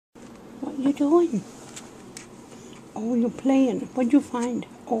What you doing? Oh, you're playing. What'd you find?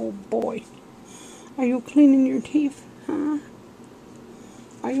 Oh, boy. Are you cleaning your teeth, huh?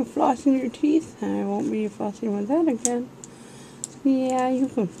 Are you flossing your teeth? I won't be flossing with that again. Yeah, you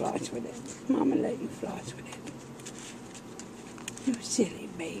can floss with it. Mama let you floss with it. You silly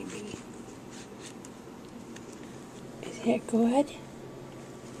baby. Is that good?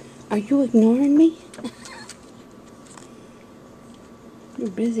 Are you ignoring me? You're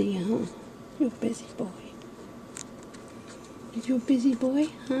busy, huh? You're a busy boy. Are you a busy boy,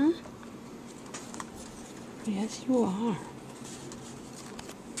 huh? Yes, you are.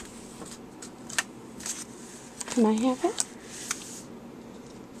 Can I have it?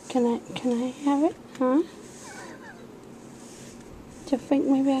 Can I have it, huh? Do you think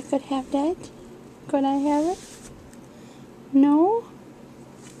maybe I could have that? Could I have it? No?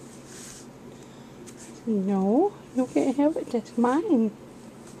 No, you can't have it. That's mine.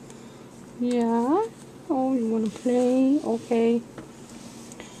 Yeah? Oh, you want to play? Okay.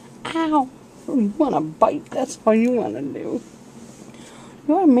 Ow! You want to bite. That's all you want to do.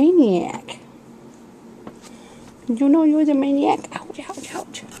 You're a maniac. Did you know you was a maniac? Ouch, ouch,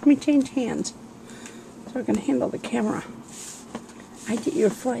 ouch. Let me change hands so I can handle the camera. I did your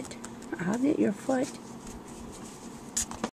foot. I'll get your foot.